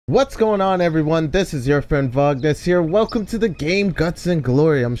What's going on, everyone? This is your friend Vognus here. Welcome to the game Guts and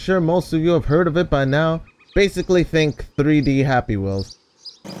Glory. I'm sure most of you have heard of it by now. Basically think 3D Happy Wheels.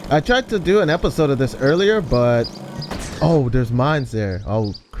 I tried to do an episode of this earlier, but oh, there's mines there.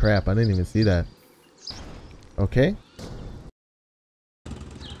 Oh crap, I didn't even see that. Okay.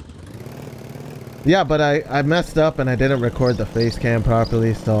 Yeah, but I messed up and I didn't record the face cam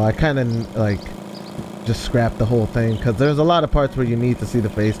properly, so I kind of like just scrapped the whole thing because there's a lot of parts where you need to see the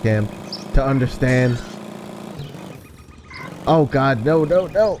face cam to understand. Oh god, no.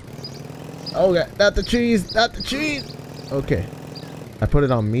 Oh god, not the trees, not the trees. Okay, I put it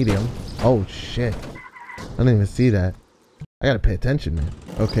on medium. Oh shit, I didn't even see that. I gotta pay attention, man.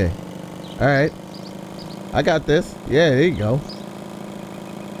 Okay, all right, I got this. Yeah, there you go.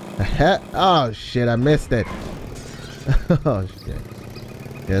 Oh shit, I missed it. Oh shit.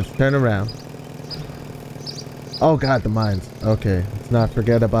 Yes, turn around. Oh god, the mines. Okay, let's not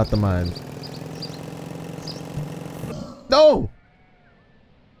forget about the mines. No!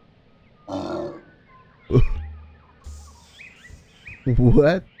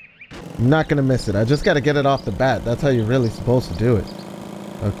 What? I'm not gonna miss it. I just gotta get it off the bat. That's how you're really supposed to do it.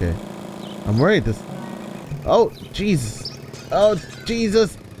 Okay. I'm worried this... Oh, Jesus. Oh,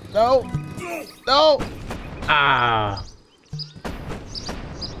 Jesus. No. No. Ah.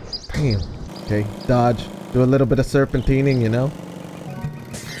 Damn. Okay, dodge. Do a little bit of serpentining, you know?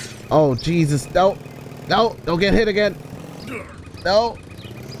 Oh, Jesus. No. No. Don't get hit again. No.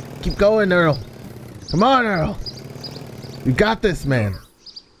 Keep going, Earl. Come on, Earl. You got this, man.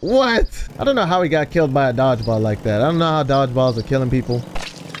 What? I don't know how he got killed by a dodgeball like that. I don't know how dodgeballs are killing people.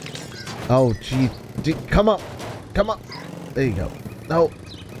 Oh, gee. Come up. Come up. There you go. No.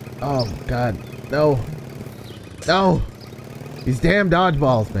 Oh, God. No. No. These damn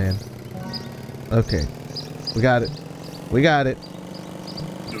dodgeballs, man. Okay. We got it. We got it.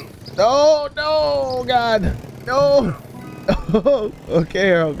 No, no, God. No.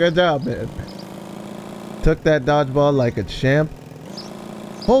 Okay, Earl. Good job, man. Took that dodgeball like a champ.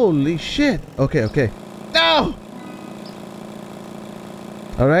 Holy shit. Okay, okay. No.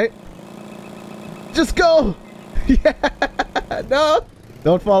 All right. Just go. Yeah. No.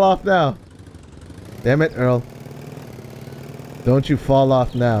 Don't fall off now. Damn it, Earl. Don't you fall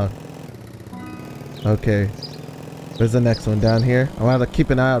off now. Okay. Where's the next one? Down here? I want to keep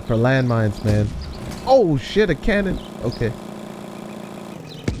an eye out for landmines, man. Oh, shit, a cannon. Okay.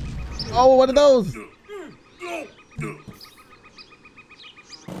 Oh, what are those?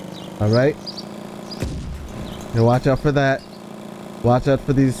 Alright. Now watch out for that. Watch out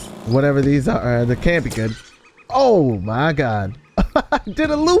for these, whatever these are. They can't be good. Oh, my God. I did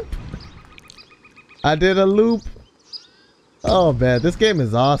a loop. I did a loop. Oh, man, this game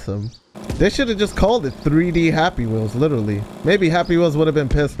is awesome. They should have just called it 3D Happy Wheels, literally. Maybe Happy Wheels would have been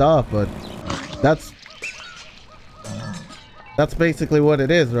pissed off, but that's basically what it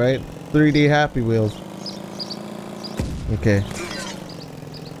is, right? 3D Happy Wheels. Okay.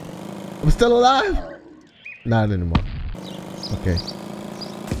 I'm still alive? Not anymore. Okay.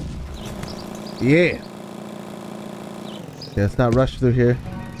 Yeah. Yeah, let's not rush through here.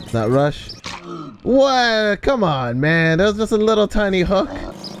 Let's not rush. What? Come on, man. That was just a little tiny hook.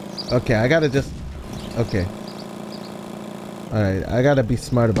 Okay, I gotta just... Okay. Alright, I gotta be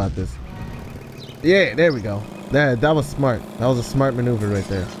smart about this. Yeah, there we go. That was smart. That was a smart maneuver right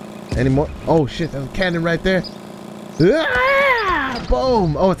there. Any more? Oh, shit. There's a cannon right there. Ah!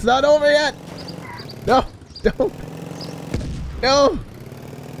 Boom. Oh, it's not over yet. No. Don't. No.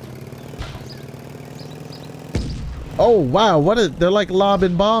 Oh, wow. What is... They're like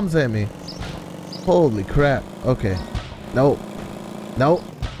lobbing bombs at me. Holy crap. Okay. No. No.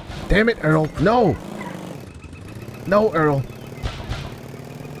 Damn it, Earl. No. No, Earl.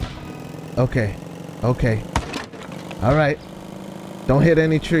 Okay. Okay. All right. Don't hit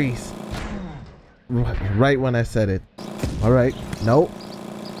any trees. Right when I said it. All right. Nope.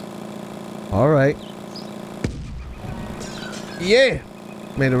 All right. Yeah.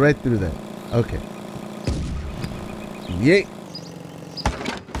 Made it right through that. Okay. Yeah.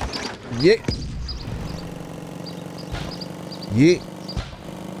 Yeah. Yeah.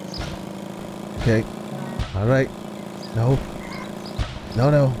 Okay. All right. No.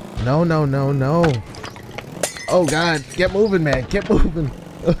 No, no. No, no, no, no. Oh, God. Get moving, man. Get moving.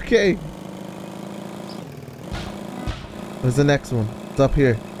 Okay. Where's the next one? It's up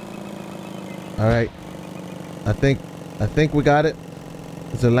here. All right. I think we got it.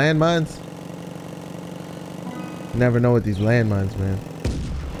 Is there landmines? Never know with these landmines, man.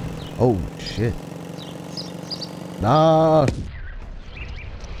 Oh, shit. Nah.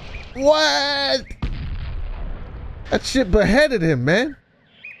 What? That shit beheaded him, man.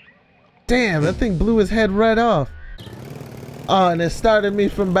 Damn, that thing blew his head right off. Oh, and it started me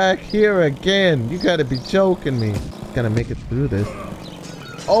from back here again. You gotta be joking me. Gotta make it through this.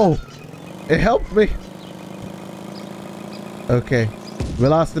 Oh, it helped me. Okay, we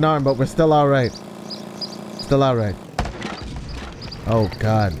lost an arm, but we're still all right. Still all right. Oh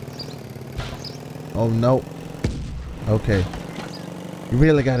God. Oh no. Okay. You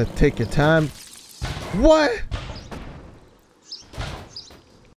really gotta take your time. What?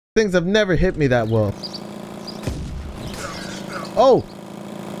 Things have never hit me that well. Oh.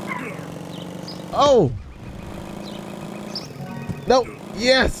 Oh. No.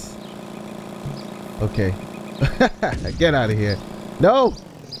 Yes. Okay. Get out of here. No.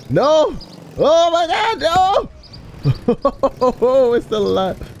 No. Oh my God. No. Oh, it's still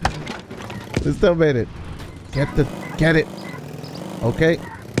alive. We still made it. Get it. Okay.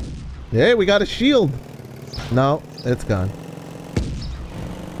 Yeah, we got a shield. No, it's gone.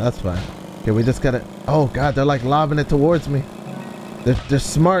 That's fine. Okay, we just gotta. Oh God, they're like lobbing it towards me. They're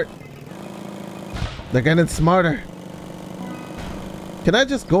smart. They're getting smarter. Can I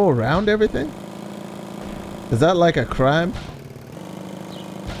just go around everything? Is that like a crime?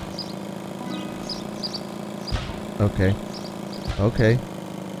 Okay. Okay.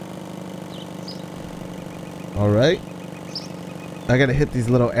 All right. I gotta hit these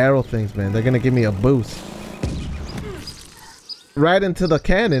little arrow things, man. They're gonna give me a boost. Right into the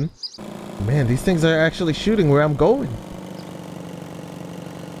cannon. Man, these things are actually shooting where I'm going.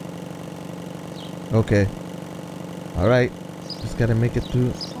 Okay. All right. Just gotta make it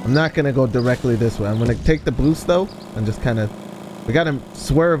through. I'm not gonna go directly this way. I'm gonna take the boost though and just kind of. We gotta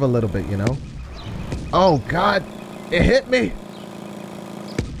swerve a little bit, you know. Oh God! It hit me.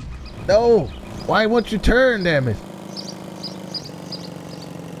 No. Why won't you turn, damn it?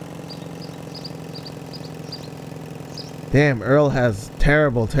 Damn, Earl has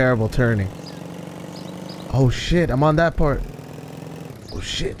terrible, terrible turning. Oh shit, I'm on that part. Oh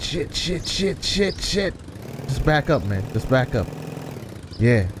shit. Just back up, man. Just back up.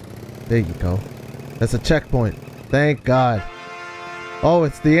 Yeah. There you go. That's a checkpoint. Thank God. Oh,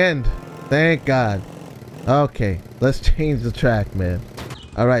 it's the end. Thank God. Okay, let's change the track, man.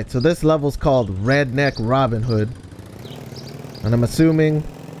 Alright, so this level's called Redneck Robin Hood. And I'm assuming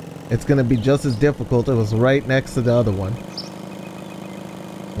it's gonna be just as difficult. It was right next to the other one.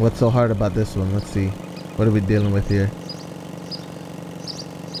 What's so hard about this one? Let's see. What are we dealing with here?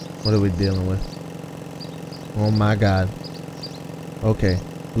 What are we dealing with? Oh my God. Okay.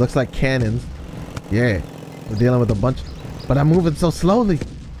 Looks like cannons. Yeah. We're dealing with a bunch. But I'm moving so slowly.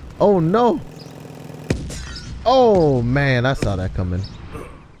 Oh no. Oh man, I saw that coming.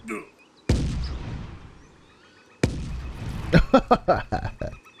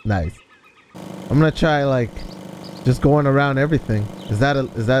 Nice. I'm gonna try like just going around everything. Is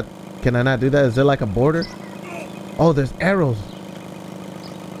that can I not do that? Is there like a border? Oh, there's arrows.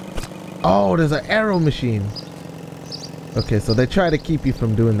 Oh, there's an arrow machine. Okay, so they try to keep you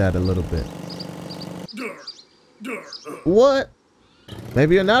from doing that a little bit. What?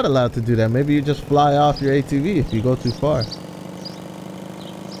 Maybe you're not allowed to do that. Maybe you just fly off your ATV if you go too far.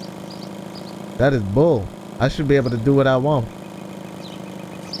 That is bull. I should be able to do what I want.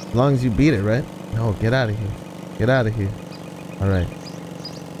 As long as you beat it, right? No, get out of here. Get out of here. Alright.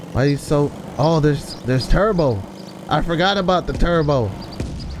 Why are you so... Oh, there's turbo. I forgot about the turbo.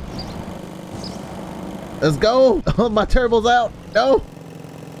 Let's go. Oh, my turbo's out. No.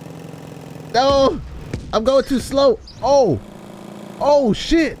 No. I'm going too slow. Oh. Oh,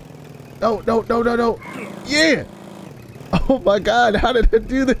 shit. No. Yeah. Oh, my God. How did I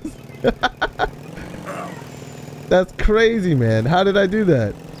do this? That's crazy, man. How did I do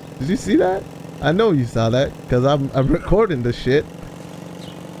that? Did you see that? I know you saw that because I'm recording this shit.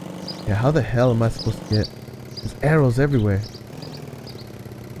 Yeah, how the hell am I supposed to get... There's arrows everywhere.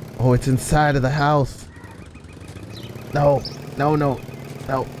 Oh, it's inside of the house. No. Oh!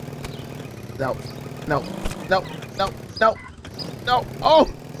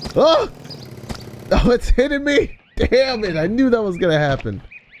 Oh! Oh, it's hitting me. Damn it. I knew that was going to happen.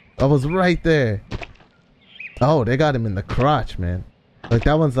 I was right there. Oh, they got him in the crotch, man. Like,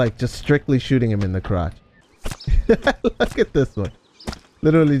 that one's like just strictly shooting him in the crotch. Look at this one.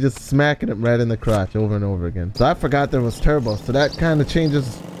 Literally just smacking him right in the crotch over and over again. So I forgot there was turbo. So that kind of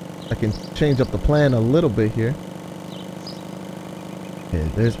changes. I can change up the plan a little bit here. Yeah,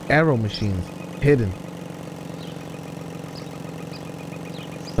 there's arrow machines hidden.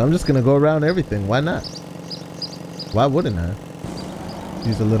 So I'm just going to go around everything. Why not? Why wouldn't I?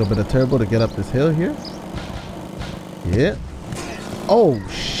 Use a little bit of turbo to get up this hill here. Yeah. Oh,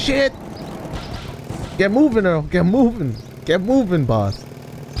 shit. Get moving, Earl. Get moving. Get moving, boss.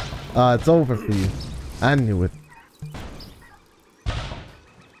 It's over for you. I knew it.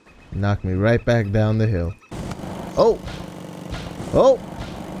 Knocked me right back down the hill. Oh! Oh!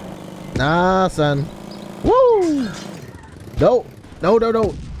 Nah, son. Woo! No! No, no,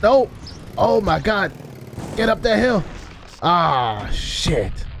 no! No! Oh my god! Get up that hill! Ah,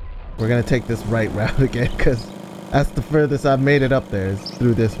 shit! We're gonna take this right route again, because that's the furthest I've made it up there, is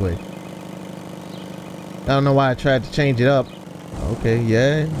through this way. I don't know why I tried to change it up. Okay,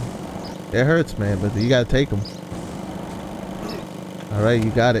 yeah. It hurts, man, but you gotta take them. Alright,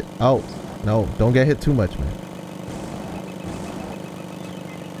 you got it. Oh, no, don't get hit too much, man.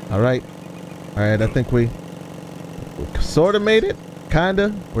 Alright. Alright, I think we sort of made it.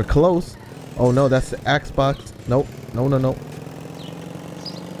 Kinda. We're close. Oh no, that's the axe box. Nope. No, no, no.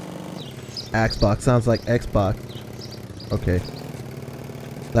 Axe box sounds like Xbox. Okay.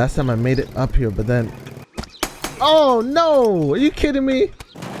 Last time I made it up here, but then... Oh no! Are you kidding me?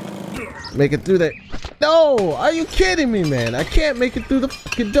 Make it through there. No! Are you kidding me, man? I can't make it through the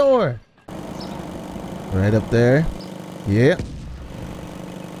fucking door. Right up there. Yeah.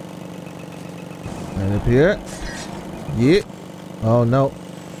 Right up here. Yeah. Oh no.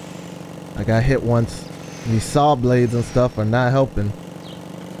 I got hit once. These saw blades and stuff are not helping.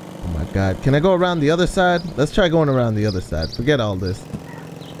 Oh my god. Can I go around the other side? Let's try going around the other side. Forget all this.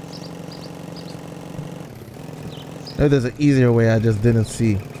 Maybe there's an easier way I just didn't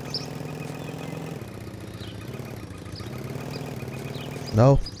see.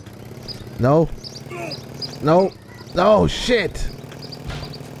 No. No. No. No, shit.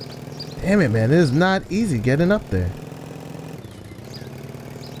 Damn it, man. It is not easy getting up there.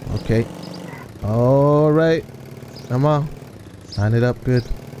 Okay. Alright. Come on. Line it up good.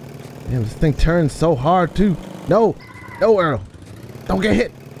 Damn, this thing turns so hard, too. No. No, Earl. Don't get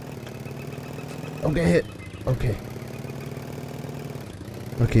hit. Don't get hit. Okay.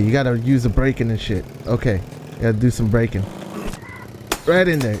 Okay, you gotta use the braking and shit. Okay. You gotta do some braking. Right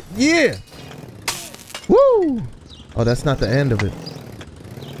in there. Yeah! Woo! Oh, that's not the end of it.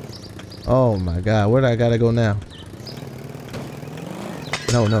 Oh my god, where do I gotta go now?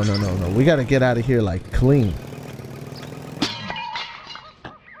 No, no, no, no, no. We gotta get out of here like clean.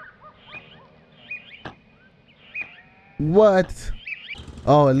 What?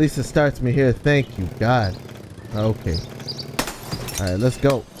 Oh, at least it starts me here. Thank you, God. Okay. Alright, let's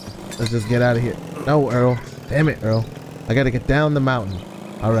go. Let's just get out of here. No, Earl. Damn it, Earl. I gotta get down the mountain.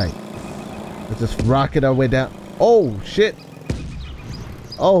 Alright. Let's just rocket our way down. Oh, shit.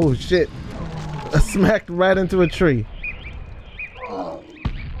 Oh, shit. I smacked right into a tree.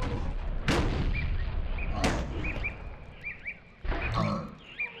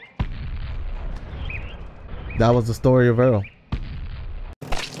 That was the story of Earl.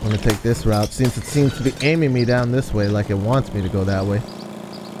 I'm gonna take this route since it seems to be aiming me down this way like it wants me to go that way.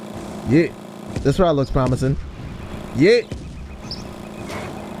 Yeah. This route looks promising. Yeah.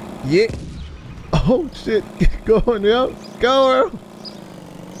 Yeah. Oh shit. Get going, yo. Go, Earl.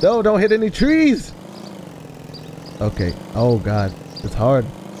 No, don't hit any trees. Okay. Oh god. It's hard.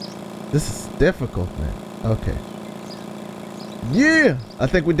 This is difficult, man. Okay. Yeah. I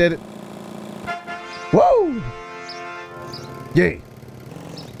think we did it. Whoa. Yay.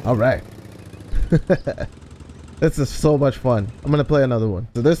 All right. This is so much fun. I'm gonna play another one.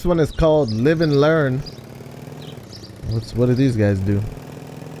 So this one is called Live and Learn. What do these guys do?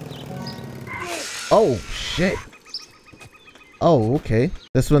 Oh shit. Oh, okay.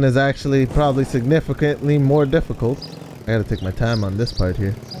 This one is actually probably significantly more difficult. I gotta take my time on this part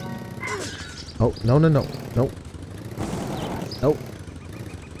here. Oh, no, no, no. Nope. Nope.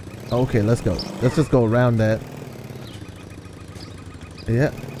 Okay, let's go. Let's just go around that.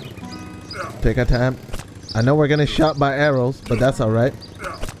 Yeah. Take our time. I know we're getting shot by arrows, but that's alright.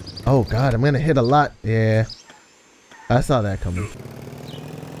 Oh god, I'm gonna hit a lot. Yeah. I saw that coming.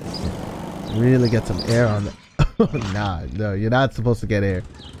 Really get some air on it. Nah, no, you're not supposed to get air.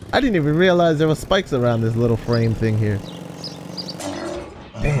 I didn't even realize there were spikes around this little frame thing here.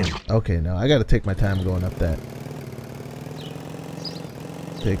 Damn. Okay, no, I gotta take my time going up that.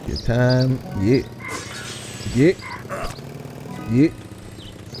 Take your time. Yeah. Yeah. Yeah.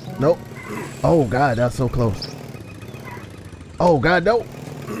 Nope. Oh god, that's so close. Oh god, no.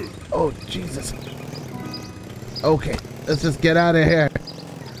 Oh Jesus. Okay, let's just get out of here.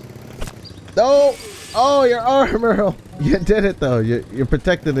 No. Oh, your arm, Earl. You did it though. You're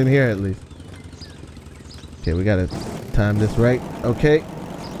protected in here at least. Okay, we gotta time this right. Okay.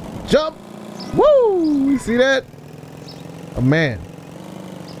 Jump. Woo! You see that? Oh man.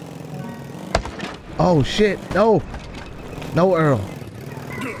 Oh shit. No. No, Earl.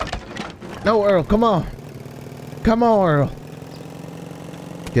 No, Earl. Come on. Come on, Earl.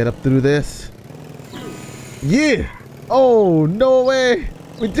 Get up through this. Yeah. Oh, no way.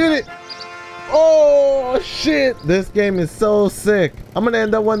 We did it. Oh, shit. This game is so sick. I'm going to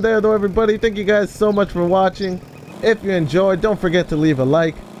end that one there, though, everybody. Thank you guys so much for watching. If you enjoyed, don't forget to leave a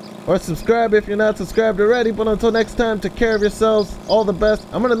like or subscribe if you're not subscribed already. But until next time, take care of yourselves. All the best.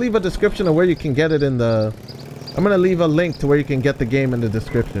 I'm going to leave a description of where you can get it in the... I'm going to leave a link to where you can get the game in the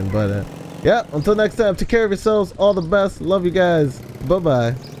description. But, yeah, until next time, take care of yourselves. All the best. Love you guys.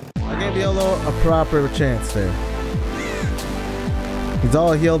 Bye-bye. I gave Yellow a proper chance there. He's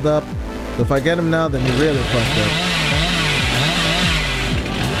all healed up. So if I get him now, then he really fucked up.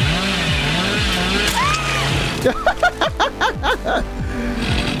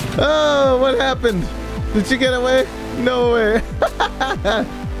 Oh, what happened? Did she get away? No way.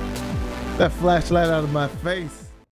 That flashlight out of my face.